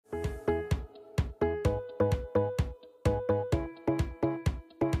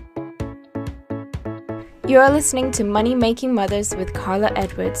You're listening to Money Making Mothers with Carla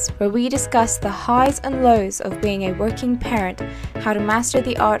Edwards, where we discuss the highs and lows of being a working parent, how to master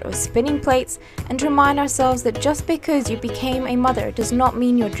the art of spinning plates, and to remind ourselves that just because you became a mother does not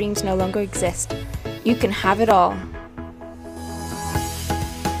mean your dreams no longer exist. You can have it all.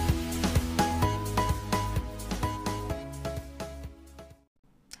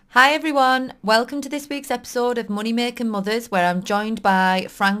 Hi everyone, welcome to this week's episode of Money Making Mothers, where I'm joined by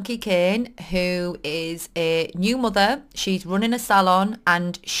Frankie Kane, who is a new mother. She's running a salon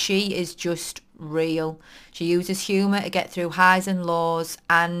and she is just real. She uses humour to get through highs and lows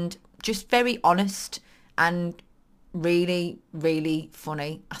and just very honest and really, really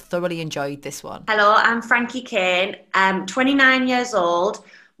funny. I thoroughly enjoyed this one. Hello, I'm Frankie Kane. I'm 29 years old,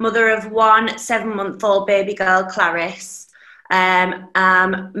 mother of one 7-month-old baby girl, Clarice.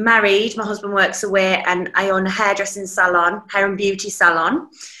 I'm married, my husband works away, and I own a hairdressing salon, hair and beauty salon,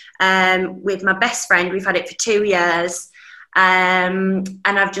 with my best friend. We've had it for 2 years, and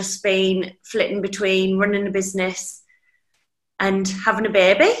I've just been flitting between running a business and having a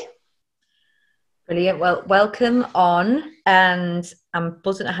baby. Brilliant. Well, welcome on, and I'm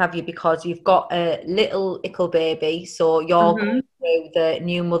buzzing to have you because you've got a little ickle baby, so you're going through the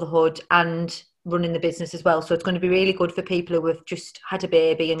new motherhood and running the business as well. So it's going to be really good for people who have just had a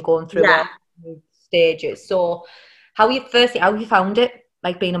baby and going through all the stages. So how have you found it,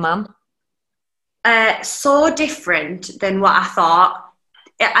 like being a mum? So different than what I thought.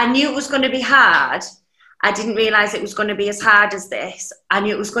 I knew it was going to be hard. I didn't realise it was going to be as hard as this. I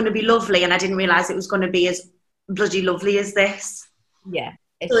knew it was going to be lovely, and I didn't realise it was going to be as bloody lovely as this. Yeah.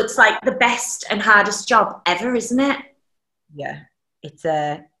 So it's like the best and hardest job ever, isn't it? Yeah.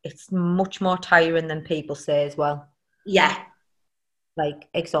 It's much more tiring than people say as well. Yeah. Like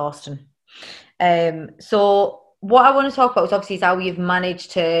exhausting. So what I want to talk about is obviously how you've managed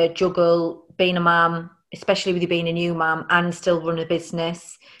to juggle being a mum, especially with you being a new mum, and still run a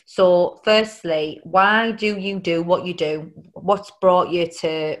business. So firstly, why do you do what you do? What's brought you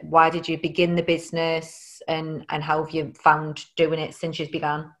to, why did you begin the business, and how have you found doing it since you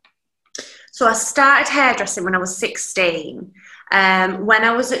began? So I started hairdressing when I was 16. When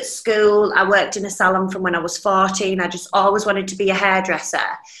I was at school, I worked in a salon from when I was 14. I just always wanted to be a hairdresser.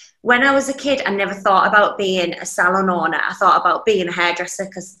 When I was a kid, I never thought about being a salon owner. I thought about being a hairdresser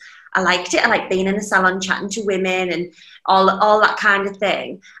because I liked it. I liked being in a salon, chatting to women and all that kind of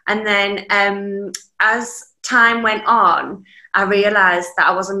thing. And then as time went on, I realised that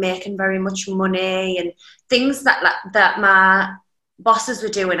I wasn't making very much money, and things that my bosses were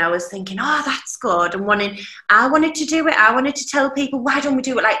doing, I was thinking, oh, that's good, and I wanted to do it. I wanted to tell people, why don't we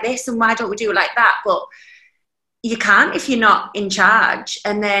do it like this and why don't we do it like that? But you can't if you're not in charge.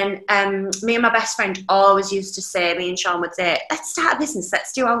 And then me and my best friend always used to say, me and Sean would say, let's start a business.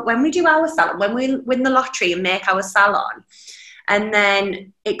 When we do our salon, when we win the lottery and make our salon. And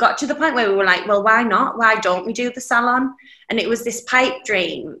then it got to the point where we were like, well, why not? Why don't we do the salon? And it was this pipe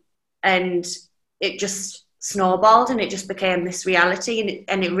dream, and it just snowballed, and it just became this reality,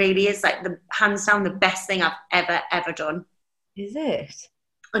 and it really is like hands down the best thing I've ever done. Is it?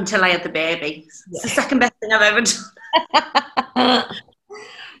 Until I had the baby. It's the second best thing I've ever done.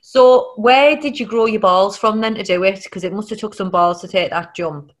 So where did you grow your balls from then to do it? Because it must have took some balls to take that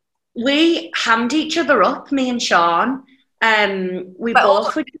jump. We hammed each other up, me and Sean. Don't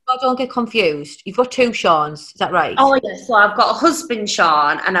get confused. You've got two Seans, is that right? Oh yeah, so I've got a husband,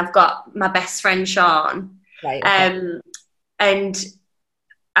 Sean, and I've got my best friend, Sean. Right. Okay.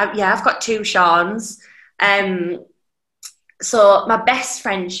 I've got two Seans. So my best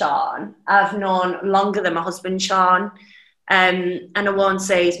friend, Sean, I've known longer than my husband, Sean. And I won't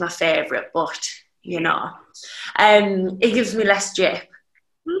say he's my favourite, but, you know, he gives me less jip.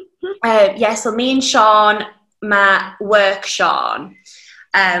 So me and Sean, my work Sean,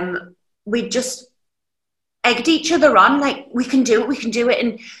 we just egged each other on, like, we can do it.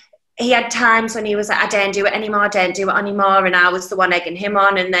 And he had times when he was like, I don't do it anymore. And I was the one egging him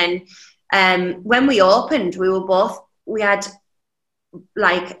on. And then when we opened, we had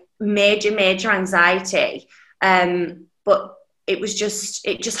like major anxiety. But it just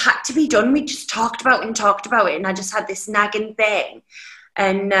had to be done. We just talked about it. And I just had this nagging thing.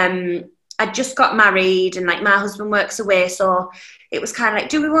 And I just got married, and like my husband works away. So it was kind of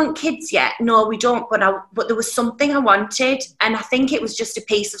like, do we want kids yet? No, we don't. But there was something I wanted. And I think it was just a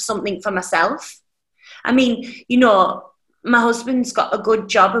piece of something for myself. I mean, you know, my husband's got a good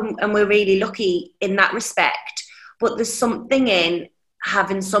job, and we're really lucky in that respect. But there's something in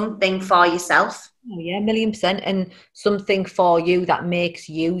having something for yourself. Oh, yeah, 1,000,000%. And something for you that makes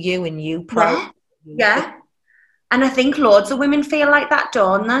you and you proud. Yeah. And I think loads of women feel like that,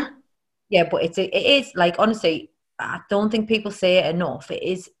 don't they? Yeah, but it is like, honestly, I don't think people say it enough. It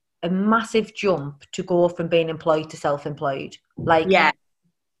is a massive jump to go from being employed to self-employed. Like Yeah,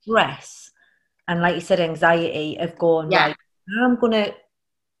 stress and, like you said, anxiety of going, yeah, right, I'm gonna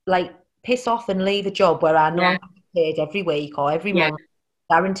like piss off and leave a job where I know yeah, I'm getting paid every week or every yeah, month,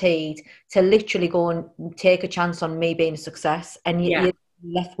 guaranteed, to literally go and take a chance on me being a success, and yeah, you're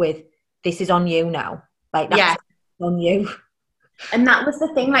left with, this is on you now. Like, that's yeah. on you. And that was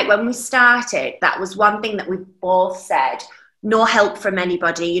the thing, like when we started, that was one thing that we both said, no help from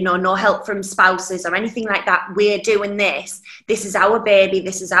anybody, you know, no help from spouses or anything like that. We're doing this. This is our baby.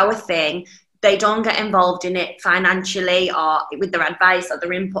 This is our thing. They don't get involved in it financially or with their advice or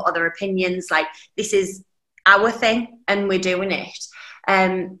their input or their opinions. Like, this is our thing and we're doing it.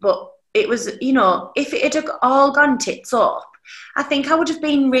 But it was, you know, if it had all gone tits up, I think I would have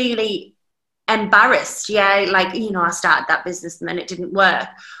been really embarrassed. Yeah, like, you know, I started that business and then it didn't work.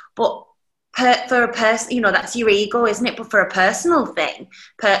 But for a person, you know, that's your ego, isn't it? But for a personal thing,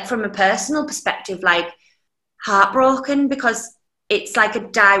 from a personal perspective, like, heartbroken, because it's like a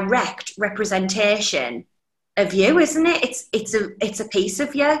direct representation of you, isn't it? It's a piece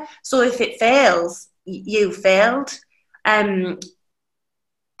of you. So if it fails, you failed.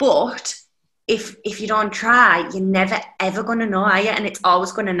 But if you don't try, you're never ever gonna know, are you? And it's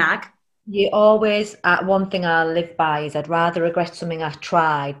always gonna nag. You always, one thing I live by is, I'd rather regret something I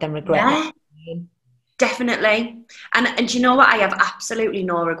tried than regret not Yeah, trying. definitely. And do you know what? I have absolutely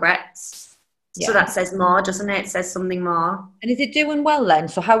no regrets. So Yeah. that says more, doesn't it? It says something more. And is it doing well then?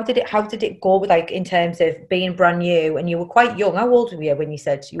 So how did it go with, like, in terms of being brand new, and you were quite young? How old were you when you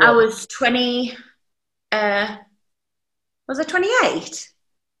said you I were? was 20, was I 28?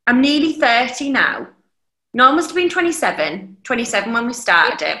 I'm nearly 30 now. No, I must have been 27 when we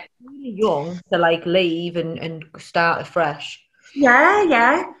started it. Really young to, like, leave and start afresh. Yeah,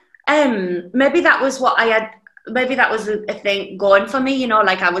 yeah. Maybe that was what I had. Maybe that was a thing going for me. You know,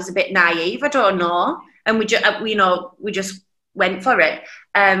 like I was a bit naive. I don't know, and we just went for it.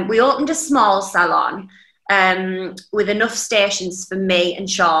 We opened a small salon, with enough stations for me and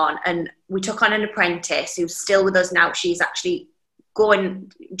Sean, and we took on an apprentice who's still with us now. She's actually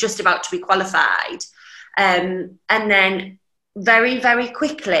just about to be qualified, and then very, very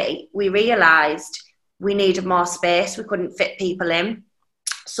quickly we realised we needed more space. We couldn't fit people in.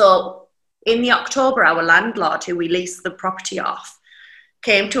 So in the October, our landlord, who we leased the property off,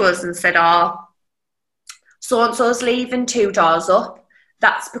 came to us and said, oh, so-and-so's leaving 2 doors up.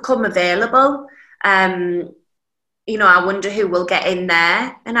 That's become available. You know, I wonder who will get in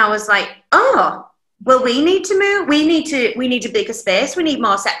there. And I was like, oh, well, we need to move. We need a bigger space. We need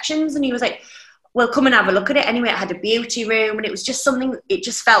more sections. And he was like, well, come and have a look at it. Anyway, it had a beauty room and it was just something, it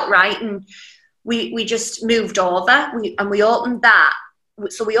just felt right. And we just moved over and we opened that.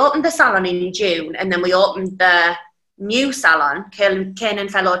 So we opened the salon in June, and then we opened the new salon, Cane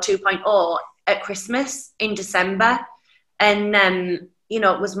and Fellow 2.0, at Christmas in December. And you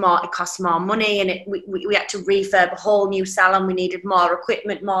know, it cost more money, and we had to refurb a whole new salon. We needed more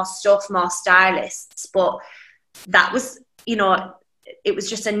equipment, more stuff, more stylists. But that was, you know, it was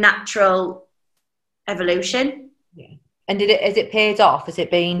just a natural evolution. Yeah. And has it paid off? Has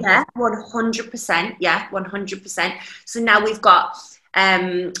it been? Yeah, 100%. Yeah, 100%. So now we've got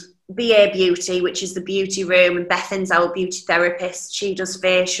BA Beauty, which is the beauty room, and Bethan's our beauty therapist. She does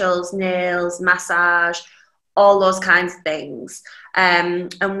facials, nails, massage, all those kinds of things.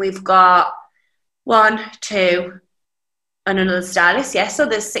 And we've got 1, 2, and another stylist. Yeah, so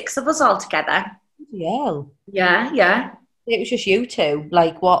there's 6 of us all together. Yeah. Yeah, yeah. It was just you two,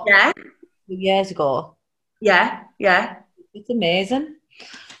 like, what, Yeah, 2 years ago? yeah, yeah. It's amazing.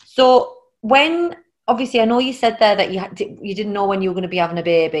 So when, obviously, I know you said there that you didn't know when you were going to be having a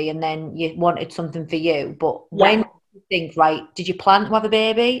baby, and then you wanted something for you. But when Yeah. did you think, right, did you plan to have a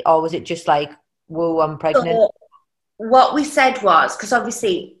baby, or was it just like, whoa, I'm pregnant? So what we said was, because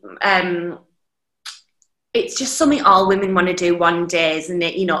obviously it's just something all women want to do one day, isn't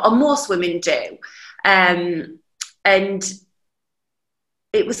it? You know, or most women do. And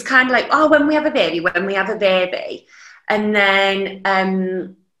it was kind of like, oh, when we have a baby. And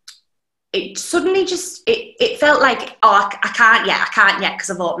then it suddenly just, it felt like, oh, I can't yet because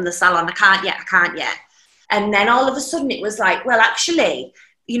I've opened the salon. I can't yet. And then all of a sudden it was like, well, actually,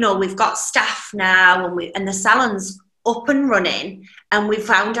 you know, we've got staff now, and the salon's up and running, and we've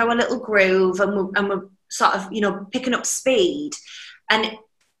found our little groove, and we're sort of, you know, picking up speed. And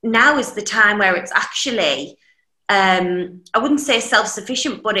now is the time where it's actually, I wouldn't say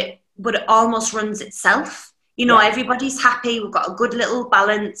self-sufficient, but it almost runs itself. You know, everybody's happy. We've got a good little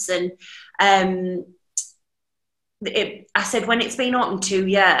balance. And I said, when it's been open 2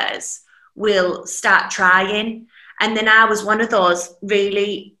 years, will start trying. And then I was one of those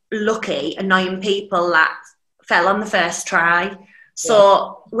really lucky, annoying people that fell on the first try.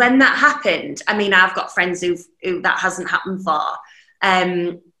 So when that happened, I mean, I've got friends who that hasn't happened for.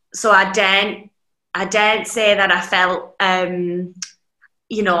 So I daren't say that I felt,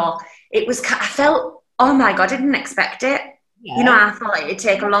 you know, I felt, oh my God, I didn't expect it. Yeah. You know, I thought it'd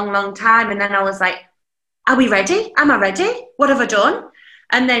take a long, long time. And then I was like, are we ready? Am I ready? What have I done?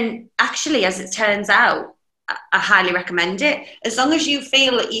 And then actually, as it turns out, I highly recommend it. As long as you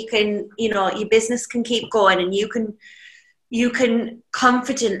feel that you can, you know, your business can keep going and you can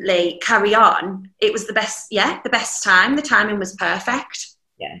confidently carry on. It was the best time. The timing was perfect.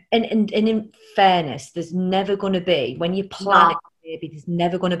 Yeah. And in fairness, there's never going to be, when you plan it, baby, there's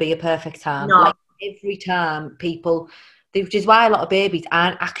never going to be a perfect time. No. Like every time people, which is why a lot of babies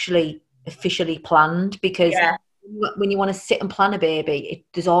aren't actually officially planned, because when you want to sit and plan a baby,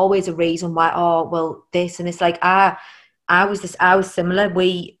 there's always a reason why. Oh, well, this, and it's like I was similar.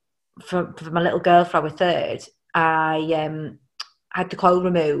 For my little girl, for our third, I had the coil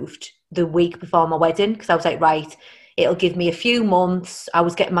removed the week before my wedding, because I was like, right, it'll give me a few months.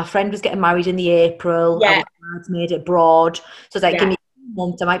 My friend was getting married in the April. I was made it abroad, so I was like, give me a few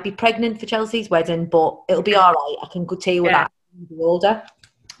months. I might be pregnant for Chelsea's deadline, but it'll be all right. I can deal with that. I'm older.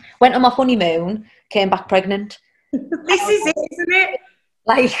 Went on my honeymoon, came back pregnant. This is it, isn't it?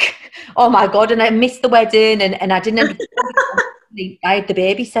 Like, oh my God, and I missed the wedding, and I didn't I had the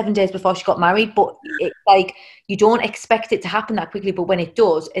baby 7 days before she got married, but it's like, you don't expect it to happen that quickly, but when it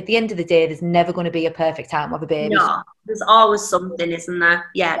does, at the end of the day, there's never going to be a perfect time to have a baby. No, there's always something, isn't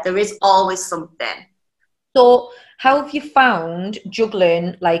there? Yeah, there is always something. So how have you found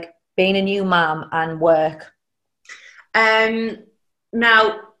juggling, like, being a new mum and work?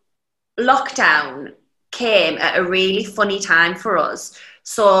 Now, lockdown came at a really funny time for us.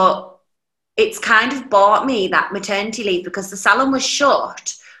 So it's kind of bought me that maternity leave, because the salon was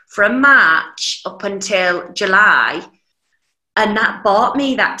shut from March up until July. And that bought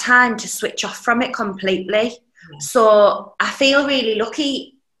me that time to switch off from it completely. Yeah. So I feel really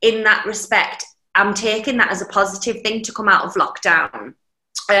lucky in that respect. I'm taking that as a positive thing to come out of lockdown,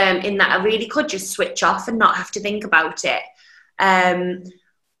 in that I really could just switch off and not have to think about it.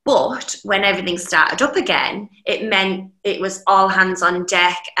 But when everything started up again, it meant it was all hands on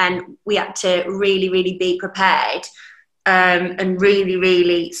deck, and we had to really, really be prepared, and really,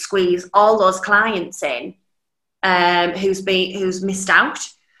 really squeeze all those clients in, who's missed out.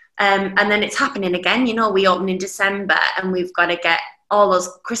 And then it's happening again. You know, we open in December and we've got to get all those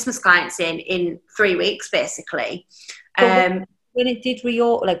Christmas clients in 3 weeks, basically. When it did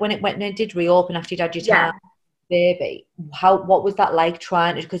reopen, when it did reopen after you'd had your time, baby, what was that like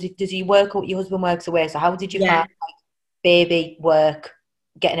trying to, because does he work, your husband works away, so how did you find, like, baby, work,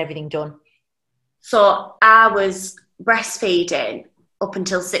 getting everything done? So I was breastfeeding up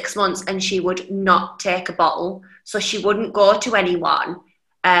until 6 months, and she would not take a bottle, so she wouldn't go to anyone.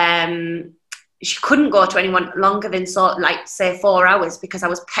 She couldn't go to anyone longer than say 4 hours, because I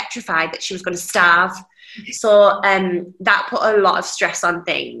was petrified that she was going to starve. So that put a lot of stress on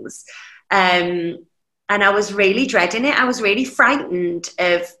things. And I was really dreading it. I was really frightened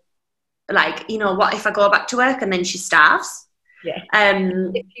of, like, you know, what if I go back to work and then she starves? Yeah.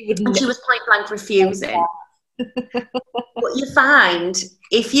 And she was point blank refusing. But you find,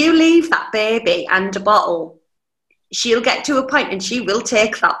 if you leave that baby and a bottle, she'll get to a point and she will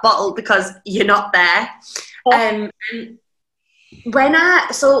take that bottle because you're not there. And when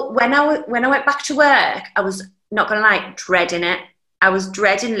I went back to work, I was not gonna lie, dreading it. I was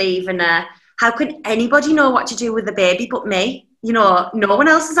dreading leaving her. How could anybody know what to do with the baby but me? You know, no one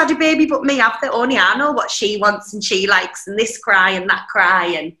else has had a baby but me. Only I know what she wants and she likes, and this cry and that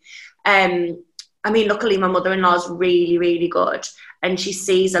cry. And I mean, luckily my mother-in-law is really, really good, and she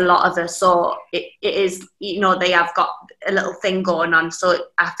sees a lot of her. So it is, you know, they have got a little thing going on. So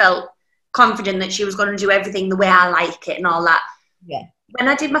I felt confident that she was going to do everything the way I like it and all that. Yeah. When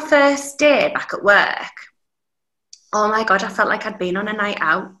I did my first day back at work, oh my God, I felt like I'd been on a night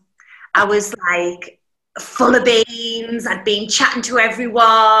out. I was like full of beans. I'd been chatting to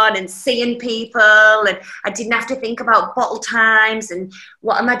everyone and seeing people, and I didn't have to think about bottle times and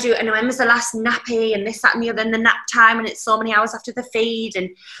what am I doing, and when was the last nappy and this, that and the other, and the nap time, and it's so many hours after the feed, and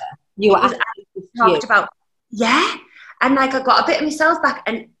talked about, and like I got a bit of myself back.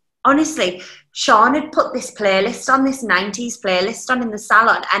 And honestly, Sean had put this playlist on, this 90s playlist on in the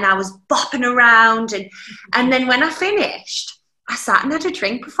salon, and I was bopping around, and then when I finished, I sat and had a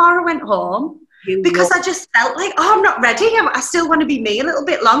drink before I went home, because I just felt like, oh, I'm not ready. I still want to be me a little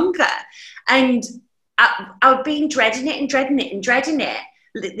bit longer. And I'd been dreading it and dreading it and dreading it.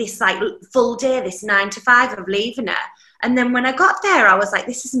 this like full day, this 9 to 5 of leaving her. And then when I got there, I was like,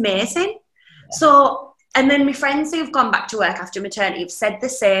 this is amazing. Yeah. So, and then my friends who've gone back to work after maternity have said the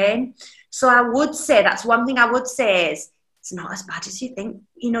same. So I would say, that's one thing I would say is, it's not as bad as you think.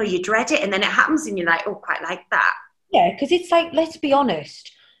 You know, you dread it and then it happens and you're like, oh, quite like that. Yeah, because it's like, let's be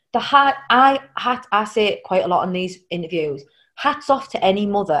honest, I say it quite a lot in these interviews, hats off to any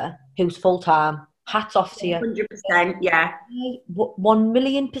mother who's full-time. Hats off to you. 100%, yeah.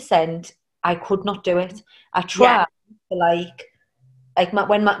 1,000,000%, I could not do it. I tried to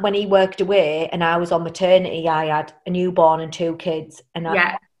when he worked away and I was on maternity, I had a newborn and 2 kids. And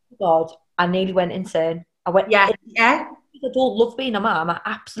I nearly went insane. I don't love being a mum. I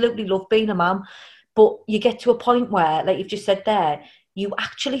absolutely love being a mum. But you get to a point where, like you've just said there, you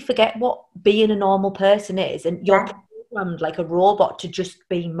actually forget what being a normal person is, and you're programmed like a robot to just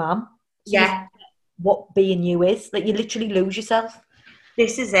be mum. So what being you is, like you literally lose yourself.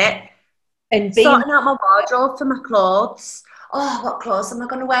 This is it. And sorting out my wardrobe for my clothes. Oh, what clothes am I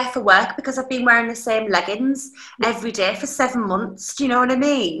going to wear for work? Because I've been wearing the same leggings every day for 7 months. Do you know what I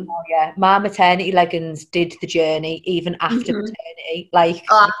mean? Oh, yeah. My maternity leggings did the journey even after maternity. Like,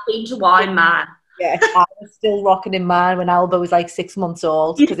 I've been to wine, man. Yeah, I was still rocking in mine when Alba was like 6 months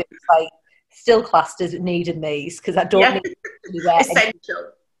old, because it was like still classed as needed knees, because I don't need to wear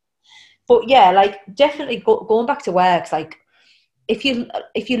essential. But yeah, like definitely going back to work, like if you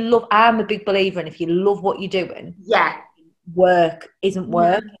love, I'm a big believer in, if you love what you're doing, work isn't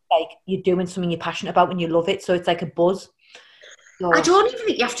work. Like you're doing something you're passionate about and you love it, so it's like a buzz. So, I don't even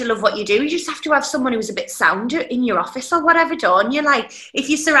think you have to love what you do. You just have to have someone who's a bit sound in your office or whatever, don't you? Like, if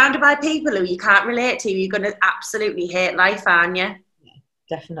you're surrounded by people who you can't relate to, you're going to absolutely hate life, aren't you? Yeah,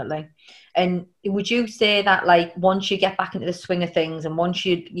 definitely. And would you say that, like, once you get back into the swing of things and once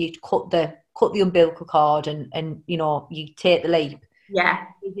you cut the umbilical cord and you know, you take the leap,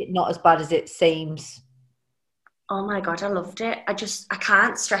 is it not as bad as it seems? Oh my God, I loved it. I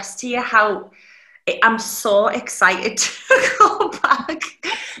can't stress to you how... I'm so excited to go back,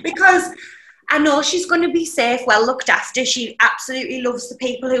 because I know she's going to be safe, well looked after. She absolutely loves the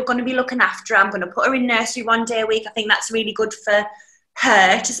people who are going to be looking after her. I'm going to put her in nursery 1 day a week. I think that's really good for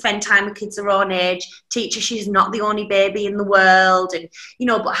her to spend time with kids her own age, teach her she's not the only baby in the world. And, you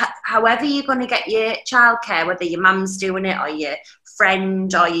know, but however you're going to get your childcare, whether your mum's doing it or your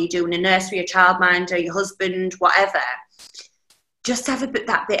friend or you're doing a nursery or childminder or your husband, whatever, just have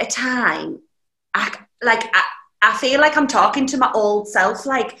that bit of time. I feel like I'm talking to my old self,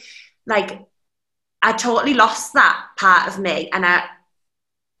 like I totally lost that part of me. And I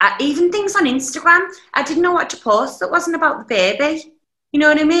even things on Instagram, I didn't know what to post that wasn't about the baby. You know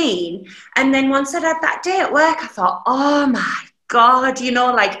what I mean? And then once I'd had that day at work, I thought, oh my God, you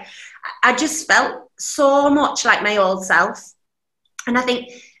know, like I just felt so much like my old self. And I think,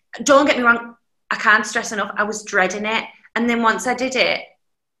 don't get me wrong, I can't stress enough, I was dreading it. And then once I did it,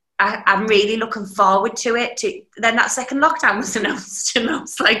 I'm really looking forward to it. Then that second lockdown was announced and I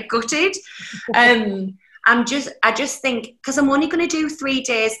was like gutted. I just think, because I'm only going to do 3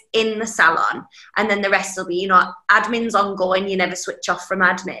 days in the salon and then the rest will be, you know, admin's ongoing. You never switch off from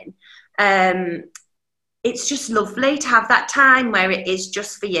admin. It's just lovely to have that time where it is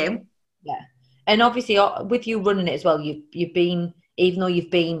just for you. Yeah. And obviously with you running it as well, you've been, even though you've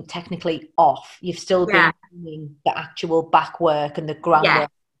been technically off, you've still been doing the actual back work and the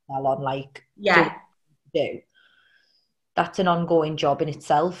groundwork. On like do. That's an ongoing job in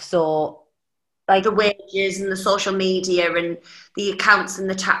itself. So like the wages and the social media and the accounts and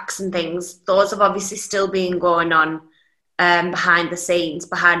the tax and things, those have obviously still been going on behind the scenes,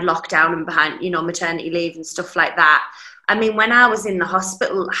 behind lockdown and behind, you know, maternity leave and stuff like that. I mean, when I was in the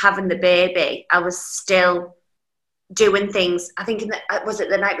hospital having the baby, I was still doing things. I think was it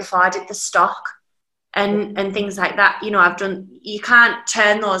the night before I did the stock and things like that. You know, you can't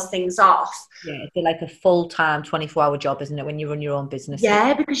turn those things off. Yeah, it's like a full-time 24-hour job, isn't it, when you run your own business?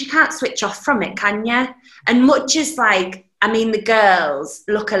 Yeah, because you can't switch off from it, can you? And much as like, I mean, the girls,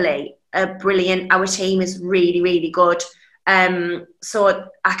 luckily, are brilliant. Our team is really, really good. So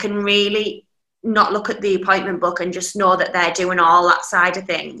I can really not look at the appointment book and just know that they're doing all that side of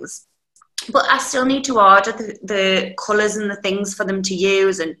things. But I still need to order the colours and the things for them to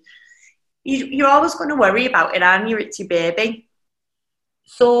use, and you're always going to worry about it, aren't you? It's your baby.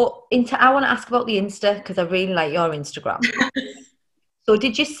 So I want to ask about the Insta, because I really like your Instagram. So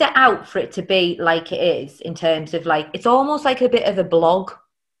did you set out for it to be like it is, in terms of like, it's almost like a bit of a blog,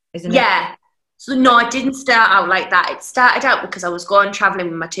 isn't it? Yeah. So no, it didn't start out like that. It started out because I was going travelling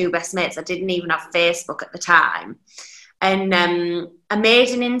with my 2 best mates. I didn't even have Facebook at the time. And I made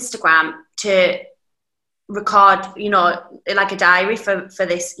an Instagram to record, like a diary for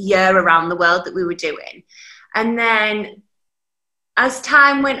this year around the world that we were doing. And then as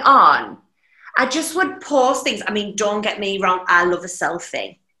time went on, I just would post things. I mean, don't get me wrong, I love a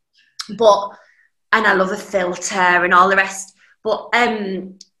selfie, and I love a filter and all the rest. But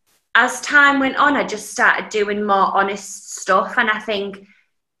as time went on, I just started doing more honest stuff. And I think,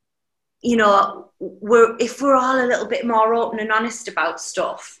 if we're all a little bit more open and honest about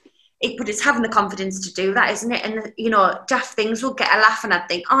stuff, but it's having the confidence to do that, isn't it? And, daft things will get a laugh, and I'd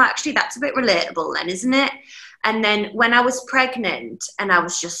think, oh, actually, that's a bit relatable then, isn't it? And then when I was pregnant and I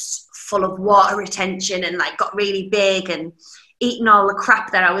was just full of water retention and like got really big and eating all the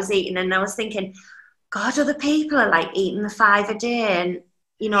crap that I was eating, and I was thinking, God, other people are like eating the 5 a day and,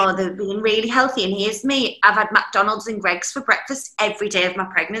 they're being really healthy. And here's me, I've had McDonald's and Greggs for breakfast every day of my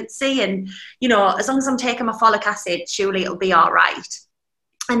pregnancy. And, as long as I'm taking my folic acid, surely it'll be all right.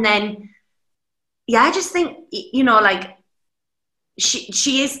 And then, I just think, like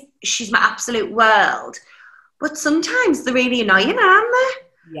she's my absolute world. But sometimes they're really annoying, aren't they?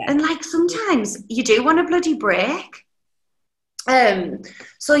 Yeah. And like sometimes you do want a bloody break. Then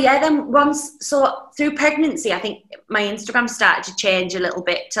through pregnancy, I think my Instagram started to change a little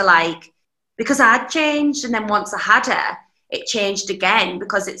bit to like, because I'd changed, and then once I had her, it changed again,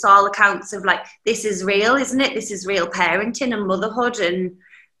 because it's all accounts of like, this is real, isn't it? This is real parenting and motherhood, and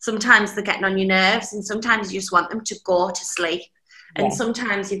sometimes they're getting on your nerves, and sometimes you just want them to go to sleep. And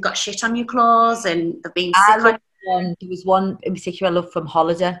sometimes you've got shit on your clothes and they've been sick. There was one in particular I loved from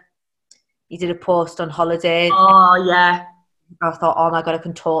Holiday. He did a post on holiday. Oh, yeah. I thought, oh my God, I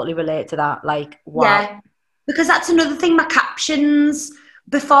can totally relate to that. Like, wow. Yeah, because that's another thing, my captions,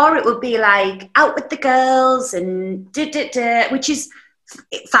 before it would be like, out with the girls and which is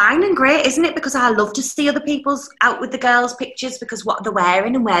fine and great, isn't it? Because I love to see other people's out with the girls pictures, because what they're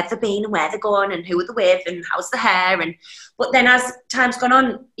wearing and where they've been and where they're going and who are they with and how's the hair. But then as time's gone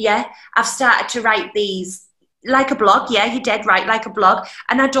on, I've started to write these like a blog. Yeah, you're dead right, like a blog.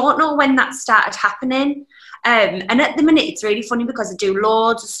 And I don't know when that started happening. And at the minute, it's really funny because I do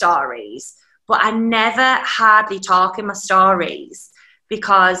loads of stories, but I never hardly talk in my stories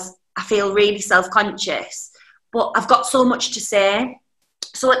because I feel really self-conscious. But I've got so much to say.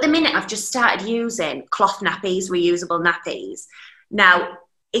 So at the minute, I've just started using cloth nappies, reusable nappies. Now,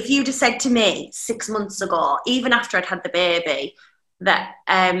 if you'd have said to me 6 months ago, even after I'd had the baby, that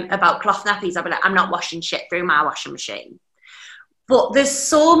about cloth nappies, I'd be like, I'm not washing shit through my washing machine. But there's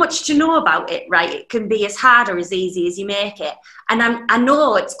so much to know about it, right? It can be as hard or as easy as you make it. And I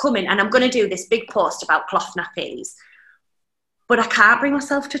know it's coming, and I'm going to do this big post about cloth nappies. But I can't bring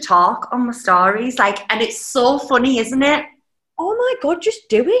myself to talk on my stories. And it's so funny, isn't it? Oh my God, just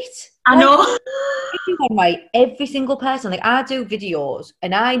do it. I know. Everyone, right? Every single person. Like, I do videos,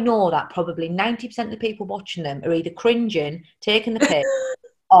 and I know that probably 90% of the people watching them are either cringing, taking the piss,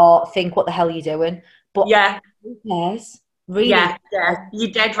 or think, what the hell are you doing? But who cares? Really? Yeah,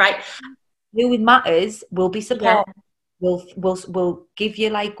 you're dead right. Who it matters will be supportive. We'll give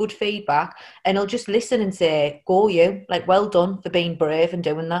you like good feedback, and I'll just listen and say, go you, like, well done for being brave and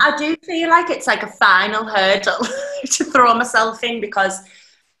doing that. I do feel like it's like a final hurdle to throw myself in, because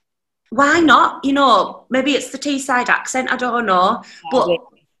why not? Maybe it's the Teesside accent, I don't know. But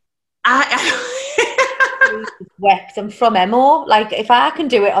I'm from Emo. Like, if I can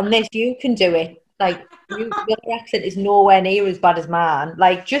do it on this, you can do it. Like, your accent is nowhere near as bad as mine.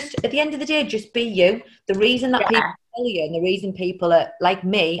 Like, just at the end of the day, just be you. The reason that people tell you, and the reason people are like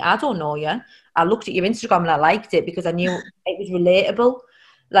me, I don't know you. I looked at your Instagram and I liked it because I knew it was relatable.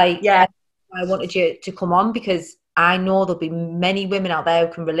 Like, I wanted you to come on because I know there'll be many women out there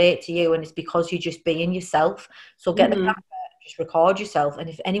who can relate to you, and it's because you're just being yourself. So get the camera, just record yourself, and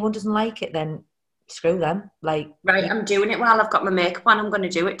if anyone doesn't like it, then screw them. Like, right, I'm doing it while I've got my makeup on. I'm going to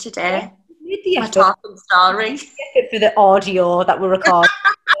do it today. My talking story for the audio that we're recording.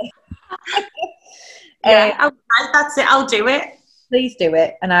 That's it. I'll do it. Please do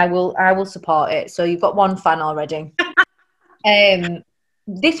it, and I will support it. So you've got one fan already.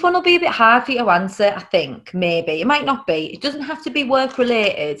 This one will be a bit hard for you to answer, I think. Maybe it might not be. It doesn't have to be work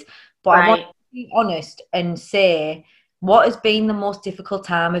related, but I want to be honest and say, what has been the most difficult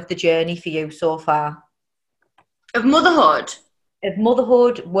time of the journey for you so far? Of motherhood? Of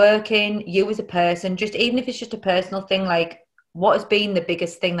motherhood, working, you as a person, just even if it's just a personal thing, like, what has been the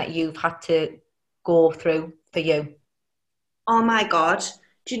biggest thing that you've had to go through for you? Oh my God.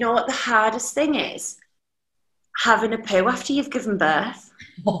 Do you know what the hardest thing is? Having a poo after you've given birth.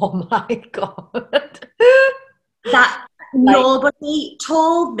 Oh my God. That nobody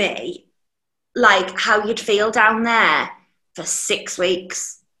told me, like, how you'd feel down there for 6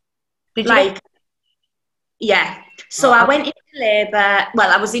 weeks. Did you Yeah. So I went into labour.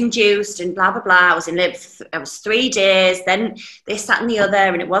 Well, I was induced and blah, blah, blah. I was in labour. I was 3 days. Then this, that and the other,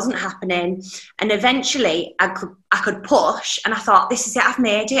 and it wasn't happening. And eventually I could push, and I thought, this is it. I've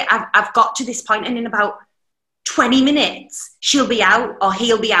made it. I've got to this point, and in about 20 minutes, she'll be out or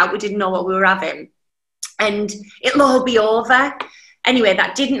he'll be out. We didn't know what we were having. And it'll all be over. Anyway,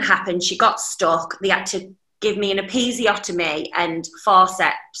 that didn't happen. She got stuck. They had to give me an episiotomy and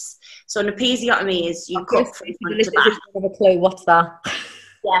forceps. So an episiotomy is you cut from front to back. I have a clue. What's that?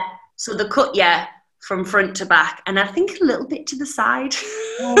 Yeah. So the cut, from front to back, and I think a little bit to the side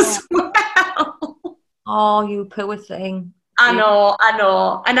as well. Oh, you poor thing. I know.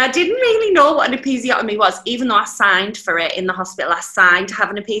 And I didn't really know what an episiotomy was, even though I signed for it in the hospital. I signed to have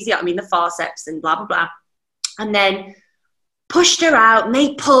an episiotomy in the forceps and blah, blah, blah. And then pushed her out, and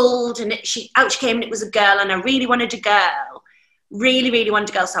they pulled, and out she came, and it was a girl, and I really wanted a girl. Really, really wanted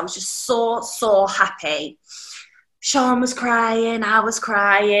a girl, so I was just so happy. Sean was crying, I was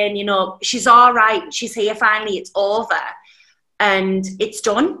crying, you know, she's all right, she's here finally, it's over, and it's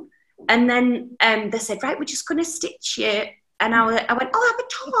done. And then they said, right, we're just going to stitch you. And I went, oh, I'm a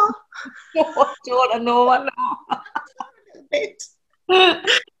tour. I know. A little bit.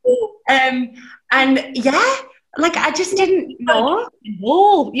 And yeah, like I just didn't know.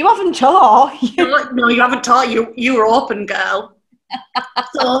 No, you haven't taught. No, you haven't taught. You were open, girl.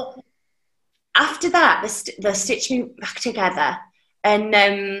 So after that, they stitched me back together, and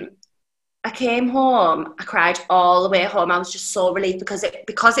I came home. I cried all the way home. I was just so relieved because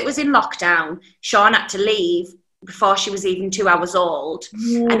it was in lockdown. Sean had to leave before she was even 2 hours old,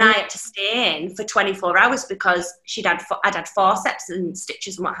 and I had to stay in for 24 hours because I'd had forceps and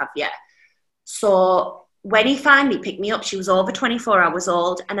stitches and what have you. So when he finally picked me up, she was over 24 hours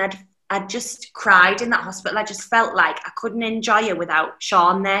old, and I'd just cried in that hospital. I just felt like I couldn't enjoy her without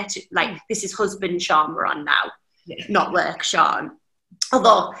Sean there. This is husband Sean we're on now, not work Sean.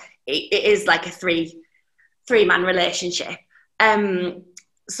 Although it is like a three-man relationship.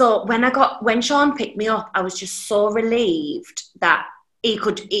 So when Sean picked me up, I was just so relieved that he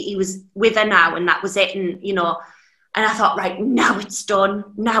was with her now, and that was it. And you know, and I thought, right, now it's done.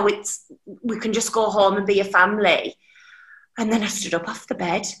 Now we can just go home and be a family. And then I stood up off the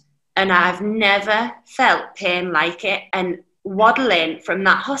bed, and I've never felt pain like it. And waddling from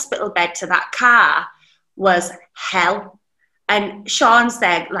that hospital bed to that car was hell. And Sean's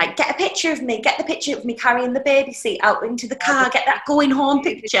there, like, get the picture of me carrying the baby seat out into the car, get that going home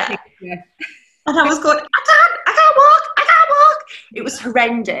picture. And I was going, I can't walk. It was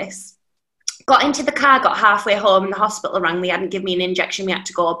horrendous. Got into the car, got halfway home, and the hospital rang. They hadn't given me an injection. We had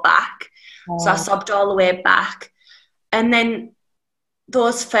to go back. So I sobbed all the way back. And then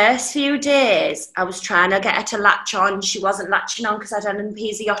those first few days, I was trying to get her to latch on. She wasn't latching on because I'd had an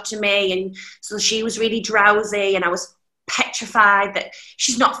episiotomy, and so she was really drowsy, and I was petrified that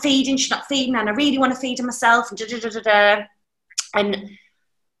she's not feeding, and I really want to feed her myself, and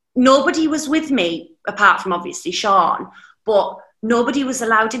nobody was with me apart from obviously Sean, but nobody was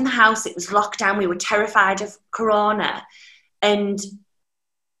allowed in the house. It was lockdown. We were terrified of corona, and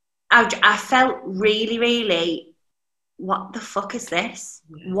I felt really, really, what the fuck is this?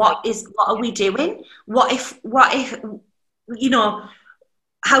 What are we doing? What if you know,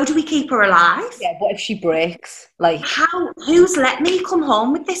 how do we keep her alive? Yeah, what if she breaks? Like, who's let me come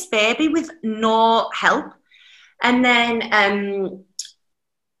home with this baby with no help? And then,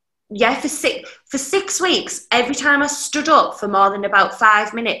 for 6 weeks, every time I stood up for more than about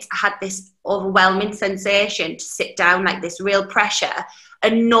 5 minutes, I had this overwhelming sensation to sit down, like this real pressure.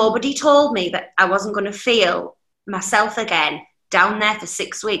 And nobody told me that I wasn't going to feel myself again down there for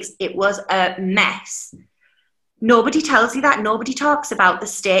 6 weeks. It was a mess. Nobody tells you that. Nobody talks about the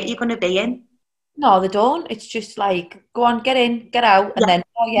state you're going to be in. No, they don't. It's just like, go on, get in, get out. And then,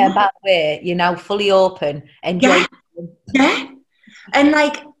 by the way, you're now fully open. Enjoy. Yeah. And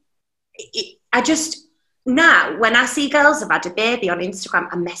like, now, when I see girls have had a baby on Instagram,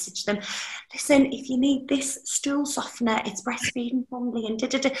 I message them, listen, if you need this stool softener, it's breastfeeding friendly, and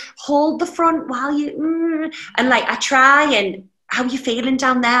hold the front while you, and like, I try, and how are you feeling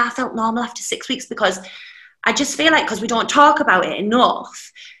down there? I felt normal after 6 weeks, because I just feel like, because we don't talk about it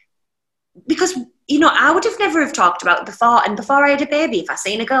enough, because, you know, I would have never have talked about it before, and before I had a baby, if I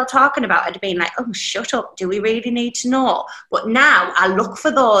seen a girl talking about it, I'd have been like, oh, shut up, do we really need to know? But now I look for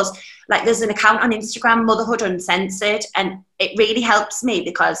those, like there's an account on Instagram, Motherhood Uncensored, and it really helps me,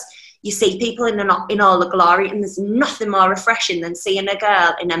 because you see people in all the glory, and there's nothing more refreshing than seeing a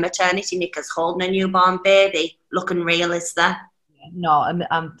girl in a maternity knickers holding a newborn baby looking real, is there? No,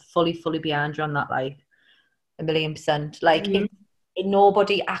 I'm fully behind you on that, like, 1,000,000%. Like,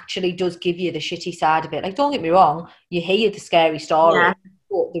 nobody actually does give you the shitty side of it. Like, don't get me wrong, you hear the scary story,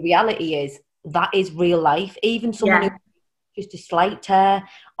 but the reality is that is real life. Even someone who just a slight tear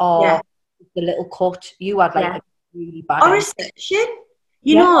or the little cut, you had like a really bad or a section.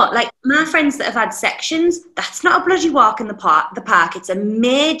 You know, like my friends that have had sections, that's not a bloody walk in the park. It's a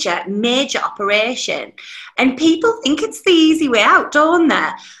major, major operation. And people think it's the easy way out, don't they?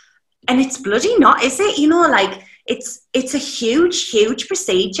 And it's bloody not, is it? You know, like it's a huge, huge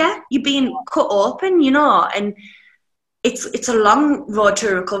procedure. You're being cut open, you know, and it's a long road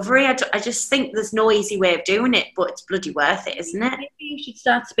to recovery. I just think there's no easy way of doing it, but it's bloody worth it, isn't it? Maybe you should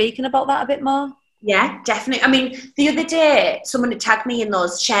start speaking about that a bit more. Yeah, definitely. I mean, the other day, someone had tagged me in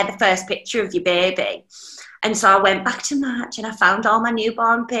those, share the first picture of your baby. And so I went back to March and I found all my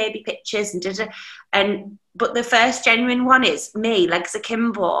newborn baby pictures but the first genuine one is me, legs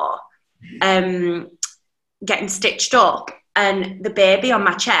akimbo, getting stitched up and the baby on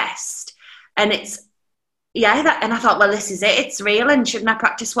my chest. And it's, and I thought, well, this is it. It's real and shouldn't I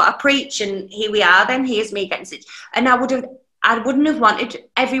practice what I preach? And here we are then. Here's me getting stitched. And I wouldn't have wanted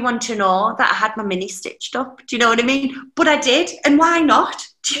everyone to know that I had my mini stitched up. Do you know what I mean? But I did, and why not?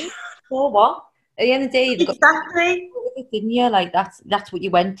 So what? At the end of the day, exactly. Didn't you? Like that's what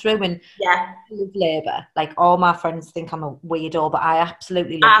you went through, and with labour. Like all my friends think I'm a weirdo, but I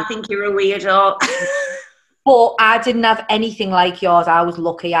absolutely love. I think you're a weirdo. But I didn't have anything like yours. I was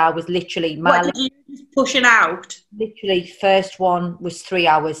lucky. I was literally did you just pushing out? Literally, first one was 3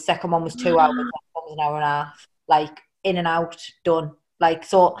 hours. Second one was 2 hours. Second one was an hour and a half. Like. In and out, done. Like,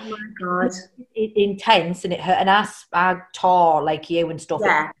 so oh my God. It's intense and it hurt. And I tore like you and stuff.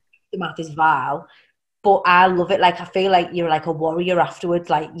 Yeah. The math is vile. But I love it. Like, I feel like you're like a warrior afterwards.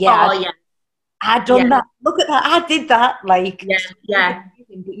 Like, I done that. Look at that. I did that. Like, yeah.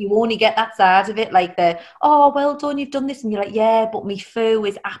 But you only get that side of it. Like, well done, you've done this. And you're like, yeah, but my foo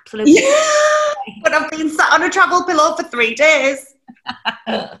is absolutely. But I've been sat on a travel pillow for 3 days.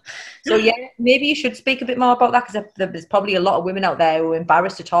 So maybe you should speak a bit more about that, because there's probably a lot of women out there who are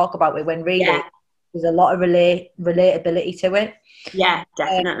embarrassed to talk about it when really there's a lot of relatability to it. Yeah,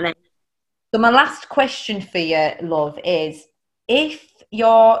 definitely. So my last question for you, love, is if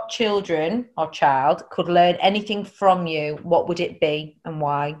your children or child could learn anything from you, what would it be and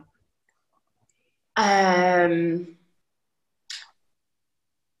why? Do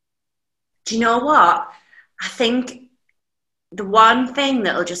you know what? I think the one thing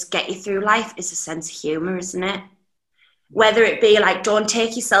that'll just get you through life is a sense of humour, isn't it? Whether it be like, don't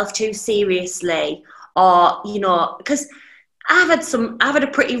take yourself too seriously, or, you know, because I've had a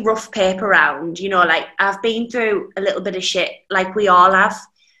pretty rough paper round, you know, like I've been through a little bit of shit, like we all have.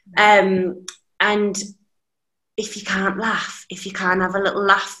 And if you can't laugh, if you can't have a little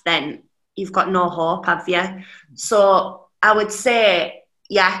laugh, then you've got no hope, have you? So I would say,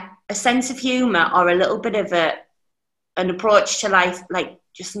 a sense of humour, or a little bit of an approach to life, like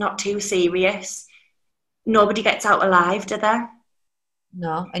just not too serious. Nobody gets out alive, do they?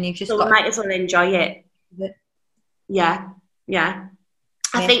 No, and you've just so might as well enjoy it. Yeah.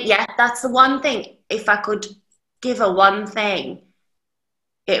 I think that's the one thing. If I could give her one thing,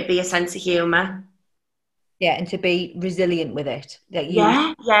 it would be a sense of humour. Yeah, and to be resilient with it.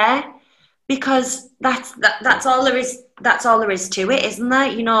 Because that's all there is. That's all there is to it, isn't there?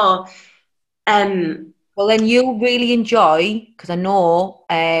 You know. Well, then you'll really enjoy, because I know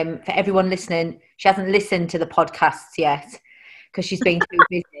for everyone listening, she hasn't listened to the podcasts yet because she's been too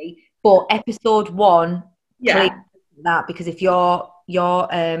busy. But episode 1, that, because if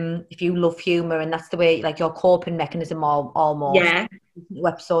if you love humour and that's the way, like your coping mechanism almost. Yeah.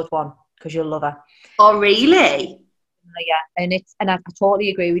 Episode 1, because you'll love her. Oh, really? Yeah, and I totally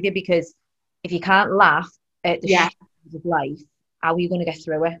agree with you, because if you can't laugh at the shit of life, how are you going to get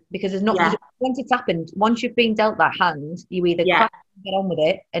through it? Because there's not once it's happened, once you've been dealt that hand, you either crack and get on with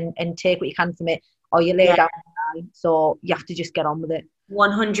it and take what you can from it, or you lay down and die. So you have to just get on with it.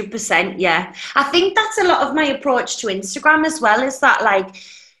 100%, yeah. I think that's a lot of my approach to Instagram as well, is that, like,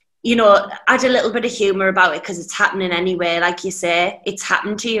 you know, add a little bit of humour about it, because it's happening anyway. Like you say, it's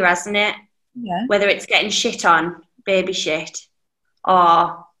happened to you, hasn't it? Yeah. Whether it's getting shit on, baby shit,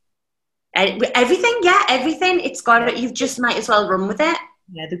 or everything, everything. It's got you just might as well run with it.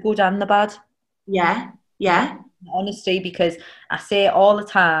 Yeah, the good and the bad. Yeah. Honesty, because I say it all the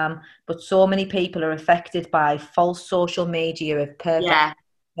time, but so many people are affected by false social media of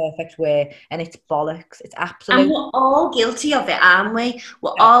perfect way, and it's bollocks. It's absolute. And we're all guilty of it, aren't we?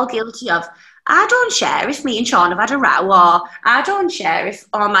 We're all guilty of. I don't share if me and Sean have had a row, or I don't share if,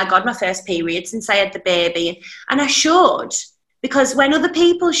 oh my God, my first period since I had the baby, and I should, because when other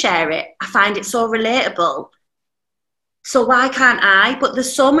people share it, I find it so relatable. So why can't I? But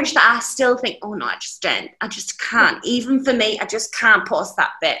there's so much that I still think, oh no, I just don't. I just can't. Even for me, I just can't post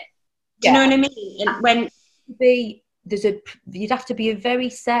that bit. Do you know what I mean? And when you'd have to be a very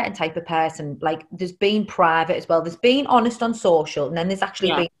certain type of person. Like there's being private as well. There's being honest on social, and then there's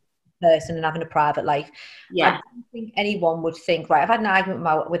actually being a person and having a private life. I don't think anyone would think, right, I've had an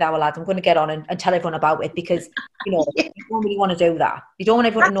argument with our lads, I'm going to get on and tell everyone about it, because you know you don't really want to do that. You don't want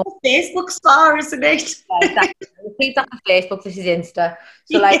everyone to know. What Facebook's for, isn't it? Exactly. Keep that on Facebook. This is Insta.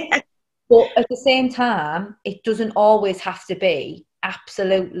 So like, but at the same time, it doesn't always have to be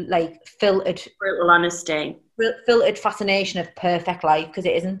absolute like filtered, brutal honesty, filtered fascination of perfect life, because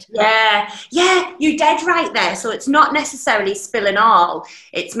it isn't. Yeah, you're dead right there. So it's not necessarily spilling all.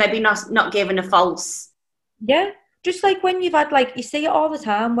 It's maybe not giving a false. Yeah, just like when you've had, like, you see it all the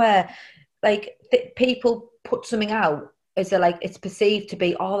time where like people put something out as like it's perceived to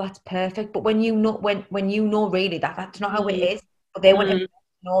be, oh, that's perfect, but when you know really that's not how it is, but they want to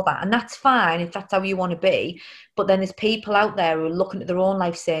know that, and that's fine if that's how you want to be. But then there's people out there who are looking at their own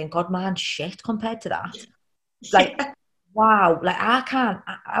life saying, God, man, shit compared to that. Like, wow, like how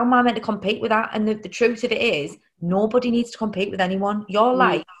am I meant to compete with that? And the truth of it is, nobody needs to compete with anyone. Your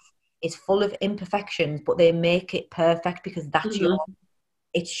life is full of imperfections, but they make it perfect because that's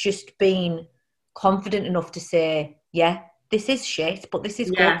it's just being confident enough to say, yeah, this is shit, but this is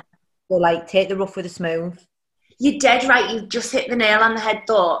good. So like, take the rough with the smooth. You're dead right. You've just hit the nail on the head,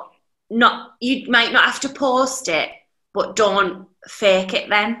 though. You might not have to post it, but don't fake it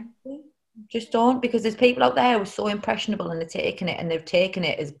then. Just don't, because there's people out there who are so impressionable and they're taking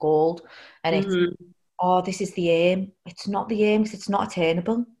it as gold, and it's, oh, this is the aim. It's not the aim because it's not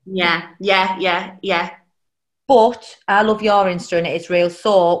attainable. Yeah. But I love your Insta and it is real.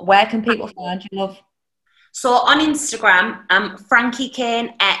 So where can people find you, love? So on Instagram, I'm Frankie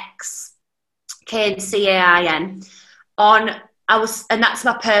Cain X, Cain Cain. And that's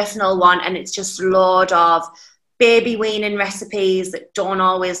my personal one, and it's just a load of baby weaning recipes that don't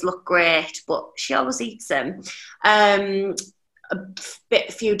always look great, but she always eats them. A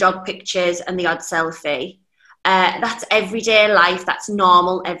few dog pictures and the odd selfie. That's everyday life. That's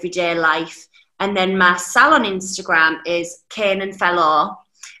normal everyday life. And then my salon Instagram is Cain and Fellow,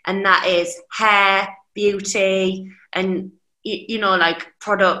 and that is hair, beauty, and you know, like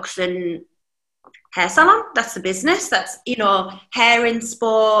products and hair salon. That's the business. That's, you know, hair and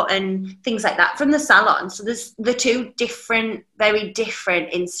sport and things like that from the salon. So there's the two different, very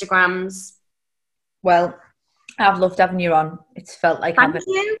different Instagrams. Well, I've loved having you on. It's felt like having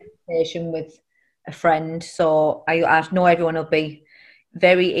a conversation with a friend. So I know everyone will be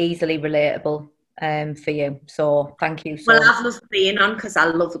very easily relatable for you. So thank you. Well, I've loved being on because I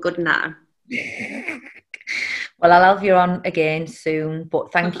love a good nap. Well, I'll have you on again soon.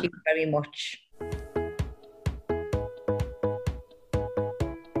 But thank you very much.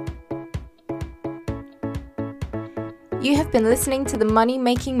 You have been listening to the Money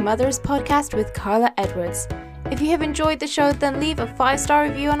Making Mothers podcast with Carla Edwards. If you have enjoyed the show, then leave a 5-star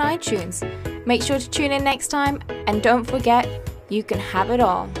review on iTunes. Make sure to tune in next time, and don't forget, you can have it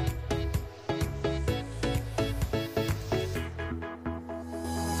all.